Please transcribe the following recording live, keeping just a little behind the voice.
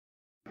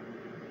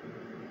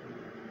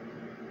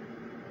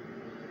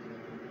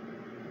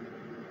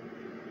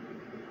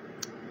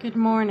Good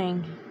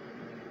morning.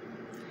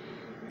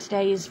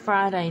 Today is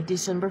Friday,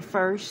 December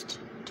 1st,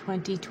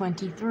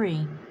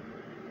 2023.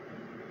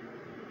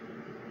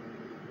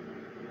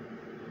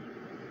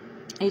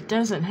 It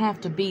doesn't have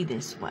to be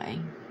this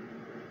way.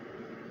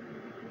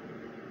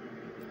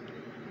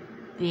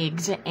 The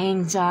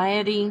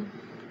anxiety,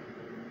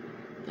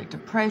 the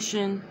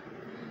depression,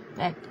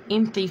 that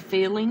empty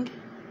feeling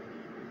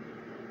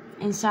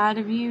inside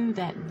of you,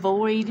 that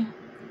void,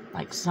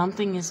 like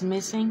something is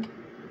missing.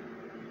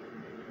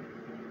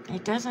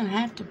 It doesn't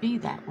have to be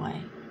that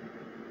way.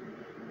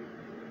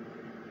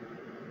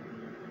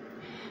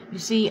 You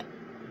see,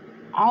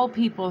 all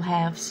people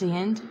have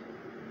sinned,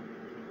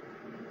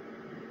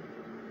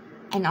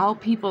 and all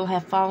people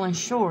have fallen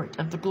short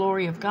of the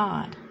glory of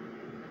God.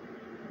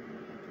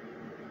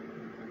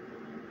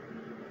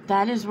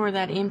 That is where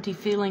that empty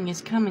feeling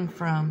is coming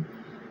from.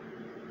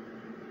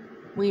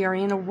 We are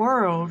in a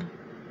world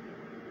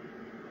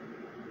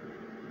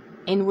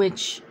in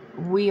which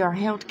we are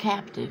held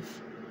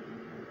captive.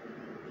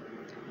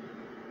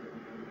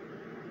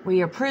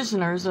 We are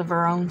prisoners of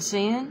our own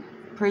sin,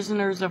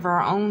 prisoners of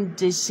our own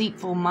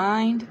deceitful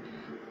mind,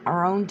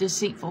 our own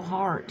deceitful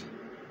heart.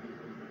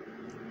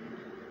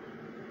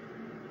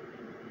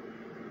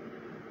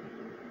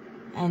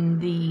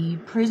 And the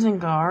prison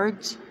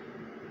guards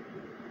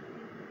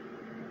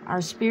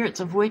are spirits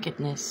of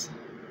wickedness,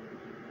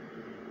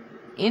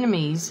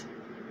 enemies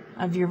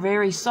of your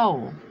very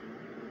soul.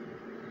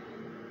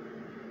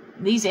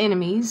 These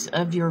enemies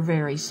of your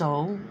very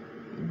soul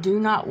do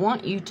not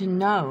want you to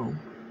know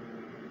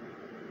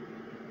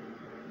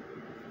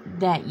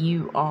that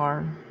you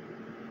are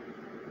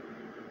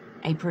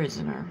a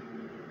prisoner.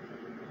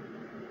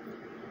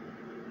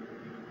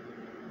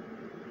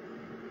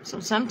 So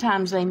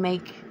sometimes they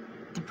make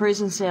the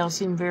prison cell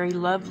seem very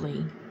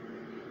lovely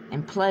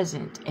and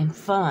pleasant and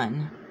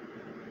fun.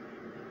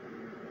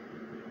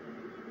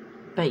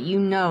 But you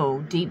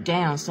know deep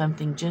down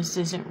something just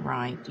isn't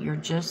right. You're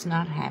just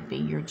not happy.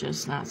 You're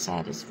just not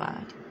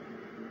satisfied.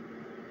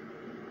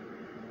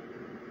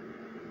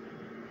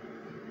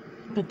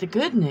 But the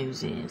good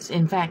news is,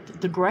 in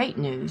fact, the great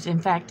news, in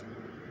fact,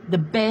 the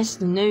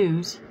best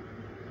news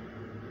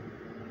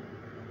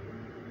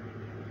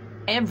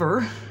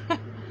ever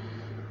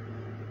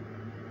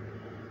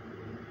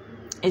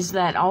is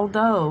that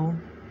although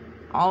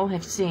all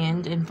have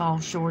sinned and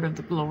fall short of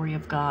the glory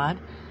of God,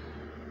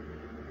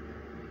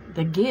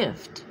 the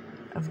gift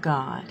of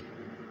God,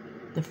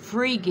 the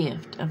free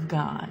gift of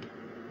God,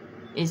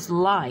 is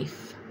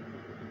life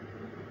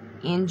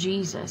in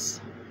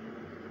Jesus.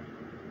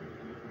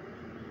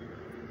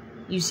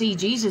 You see,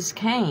 Jesus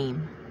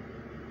came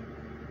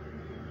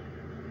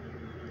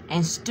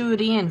and stood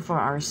in for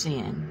our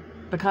sin,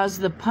 because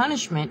the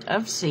punishment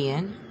of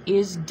sin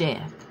is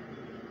death.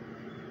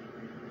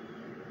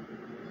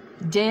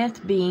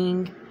 Death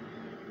being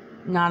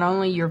not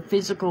only your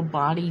physical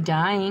body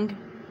dying,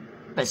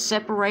 but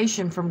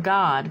separation from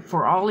God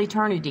for all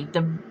eternity,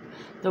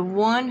 the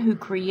one who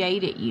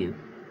created you.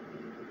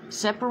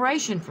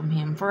 Separation from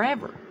Him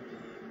forever.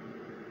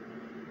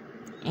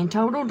 In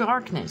total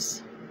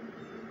darkness,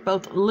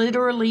 both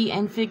literally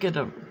and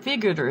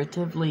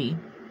figuratively.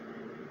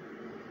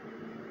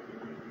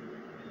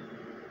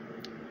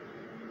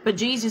 But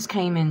Jesus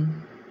came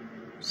and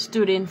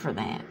stood in for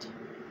that.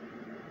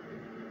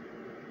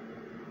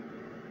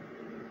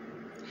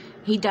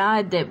 He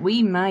died that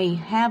we may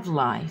have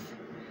life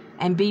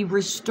and be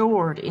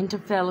restored into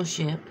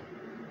fellowship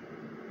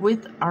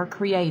with our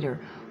Creator.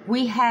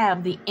 We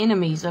have the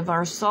enemies of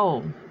our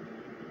soul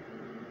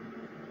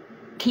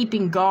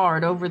keeping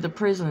guard over the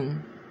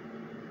prison.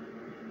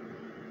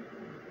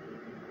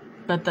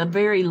 But the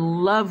very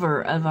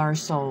lover of our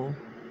soul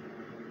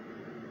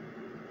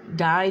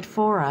died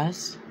for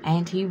us,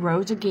 and He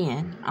rose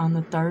again on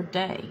the third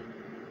day.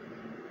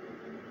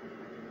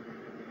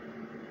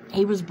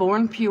 He was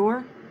born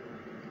pure,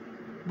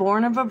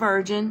 born of a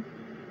virgin,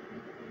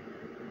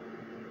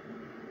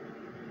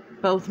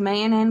 both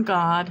man and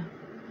God,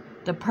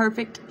 the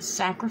perfect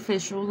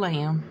sacrificial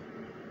lamb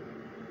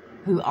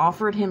who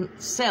offered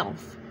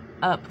Himself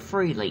up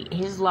freely.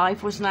 His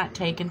life was not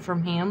taken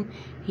from Him.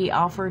 He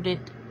offered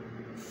it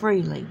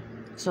freely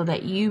so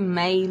that you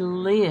may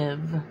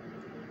live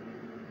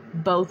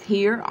both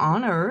here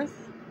on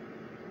earth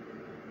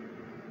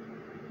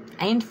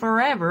and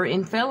forever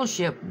in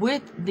fellowship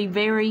with the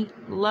very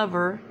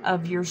lover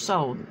of your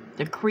soul,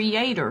 the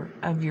Creator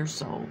of your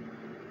soul.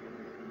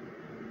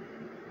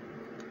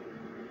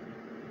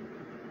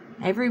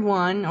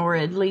 Everyone, or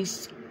at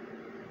least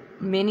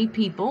many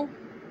people,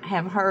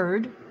 have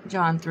heard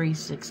John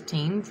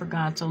 3:16, for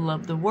God so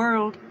loved the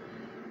world.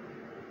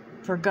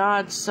 For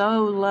God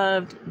so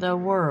loved the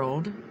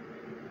world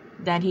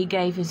that He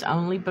gave His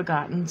only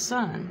begotten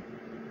Son,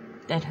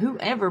 that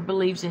whoever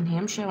believes in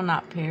Him shall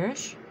not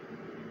perish,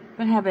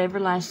 but have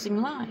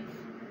everlasting life.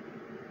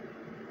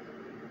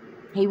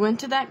 He went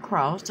to that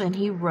cross and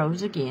He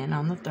rose again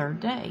on the third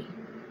day,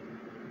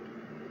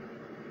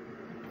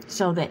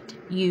 so that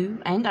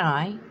you and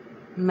I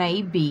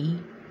may be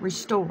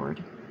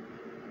restored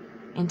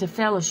into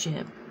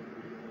fellowship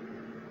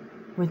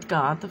with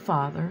God the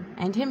Father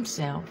and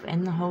Himself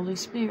and the Holy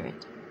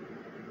Spirit.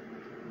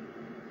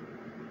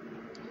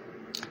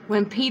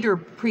 When Peter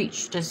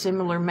preached a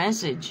similar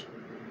message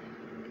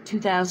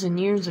 2,000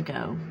 years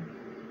ago,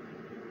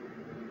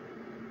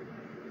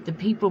 the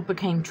people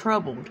became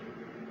troubled.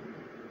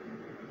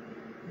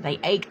 They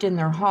ached in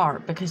their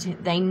heart because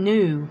they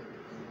knew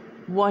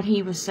what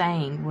he was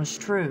saying was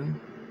true.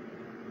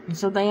 And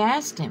so they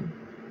asked him,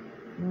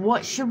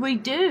 "What should we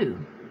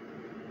do?"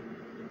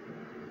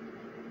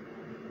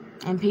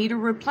 And Peter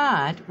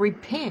replied,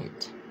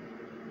 "Repent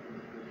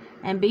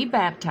and be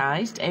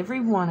baptized, every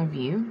one of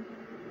you,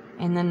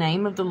 in the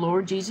name of the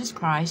Lord Jesus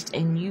Christ,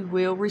 and you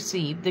will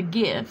receive the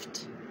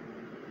gift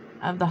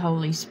of the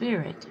Holy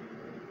Spirit."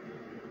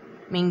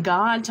 I mean,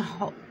 God's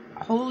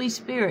Holy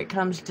Spirit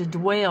comes to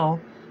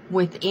dwell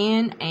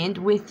within and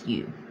with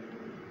you.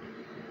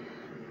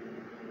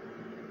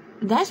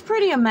 That's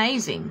pretty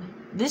amazing.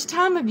 This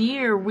time of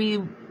year, we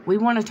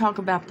want to talk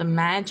about the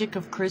magic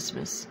of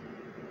Christmas.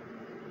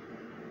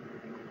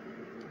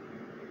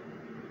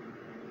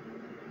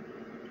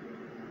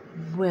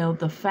 Well,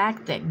 the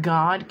fact that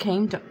God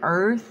came to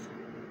earth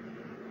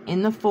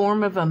in the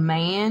form of a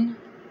man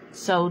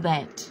so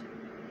that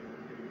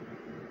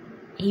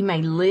He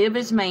may live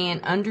as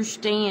man,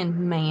 understand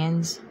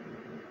man's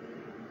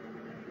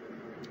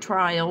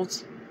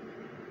trials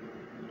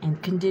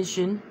and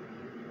condition,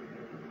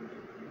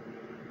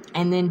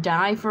 and then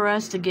die for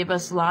us to give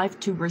us life,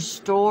 to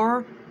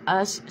restore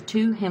us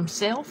to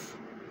Himself.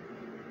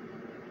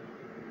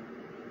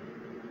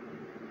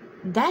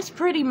 That's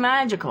pretty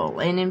magical.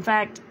 And in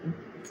fact,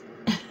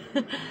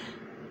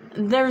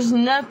 there's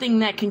nothing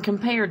that can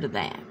compare to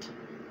that.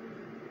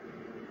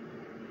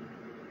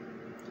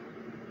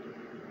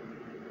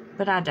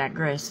 But I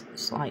digress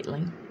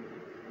slightly.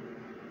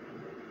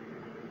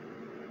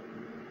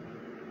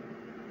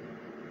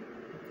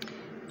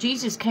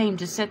 Jesus came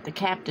to set the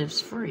captives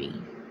free.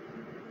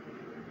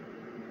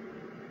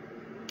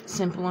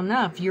 Simple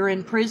enough. You're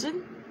in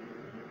prison.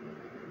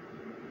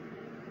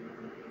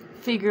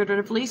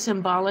 Figuratively,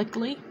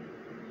 symbolically,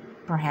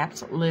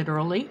 perhaps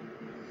literally.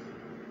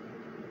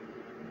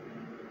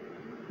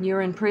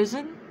 You're in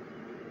prison.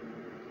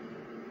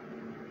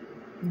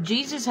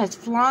 Jesus has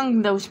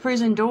flung those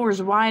prison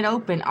doors wide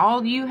open.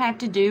 All you have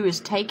to do is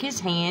take His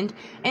hand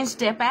and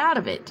step out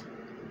of it.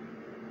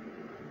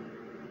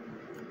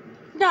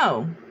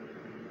 No.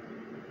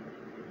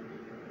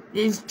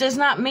 This does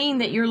not mean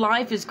that your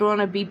life is going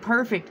to be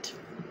perfect,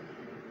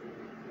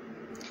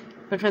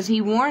 because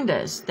He warned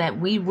us that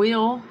we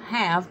will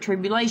have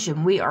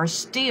tribulation. We are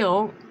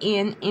still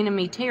in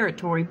enemy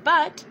territory,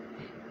 but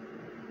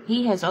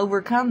He has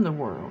overcome the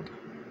world.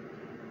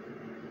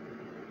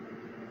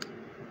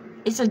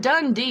 It's a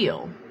done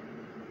deal.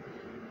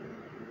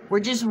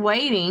 We're just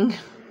waiting.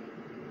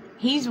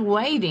 He's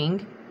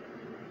waiting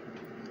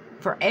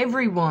for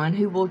everyone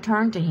who will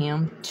turn to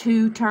Him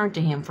to turn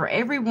to Him. For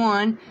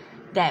everyone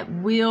that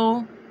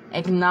will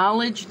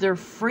acknowledge their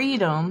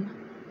freedom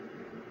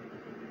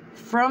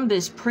from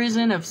this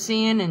prison of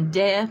sin and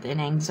death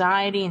and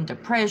anxiety and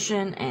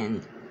depression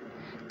and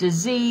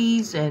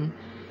disease and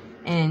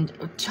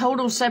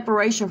total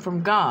separation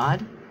from God.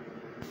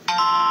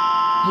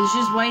 He's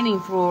just waiting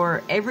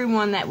for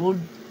everyone that will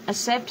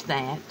accept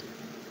that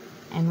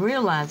and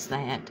realize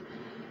that,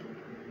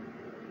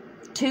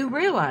 to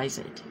realize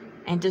it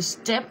and to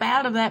step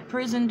out of that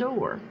prison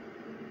door.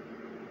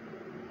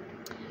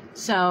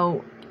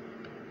 So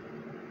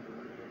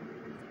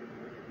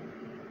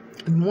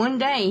one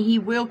day He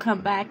will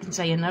come back and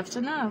say, enough's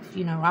enough.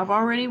 You know, I've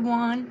already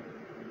won.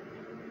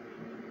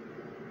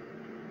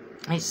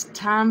 It's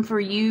time for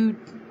you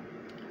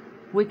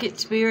wicked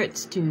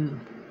spirits to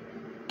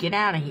get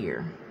out of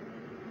here.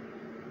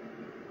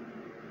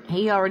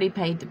 He already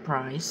paid the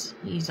price.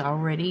 He's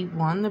already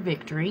won the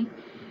victory.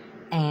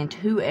 And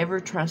whoever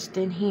trusts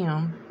in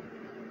Him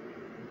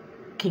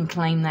can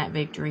claim that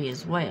victory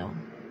as well.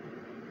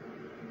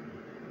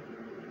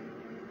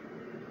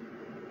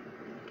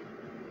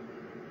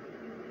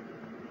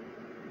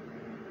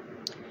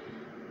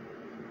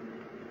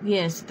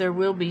 Yes, there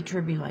will be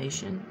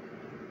tribulation.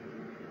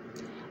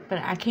 But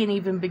I can't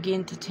even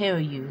begin to tell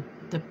you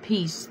the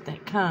peace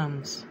that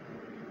comes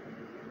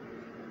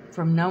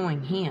from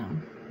knowing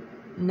Him.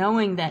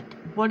 Knowing that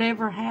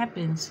whatever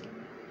happens,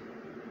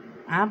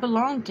 I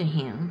belong to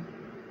Him.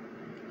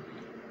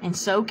 And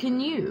so can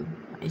you.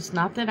 It's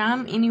not that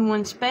I'm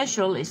anyone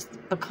special. It's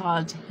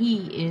because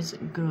He is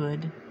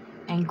good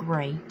and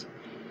great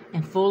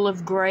and full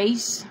of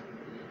grace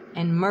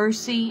and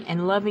mercy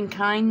and loving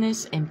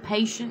kindness and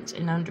patience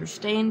and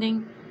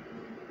understanding.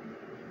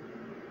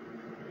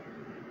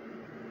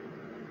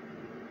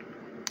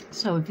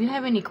 So if you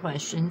have any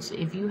questions,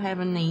 if you have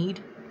a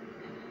need,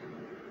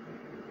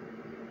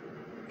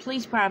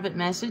 please private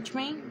message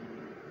me.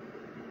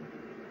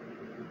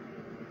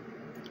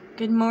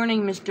 Good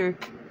morning, Mr.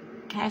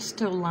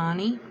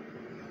 Castellani.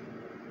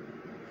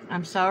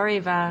 I'm sorry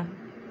if I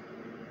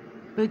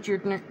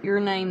butchered your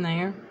name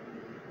there.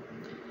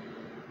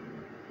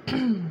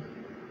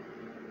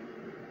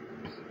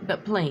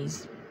 But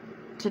please,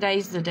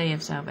 Today's the day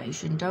of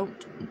salvation.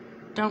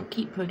 Don't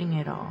keep putting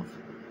it off.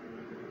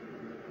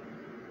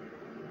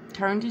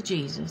 Turn to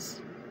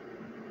Jesus.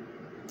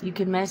 You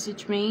can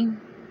message me.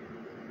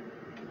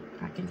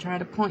 I can try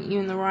to point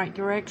you in the right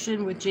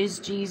direction, which is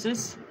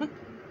Jesus.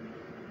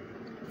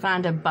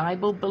 Find a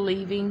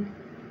Bible-believing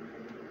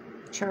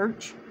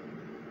church.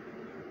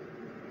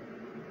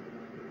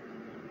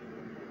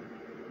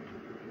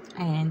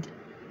 And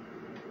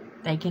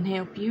they can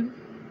help you.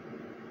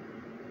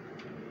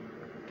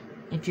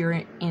 If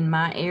you're in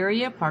my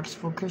area,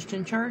 Parksville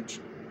Christian Church,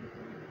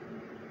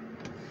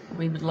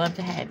 we would love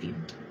to have you.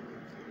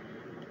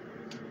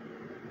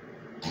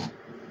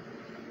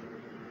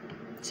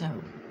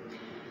 So,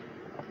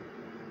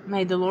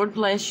 may the Lord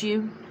bless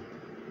you.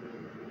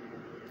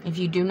 If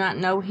you do not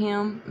know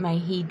Him, may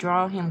He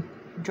draw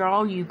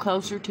you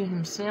closer to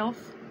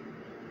Himself.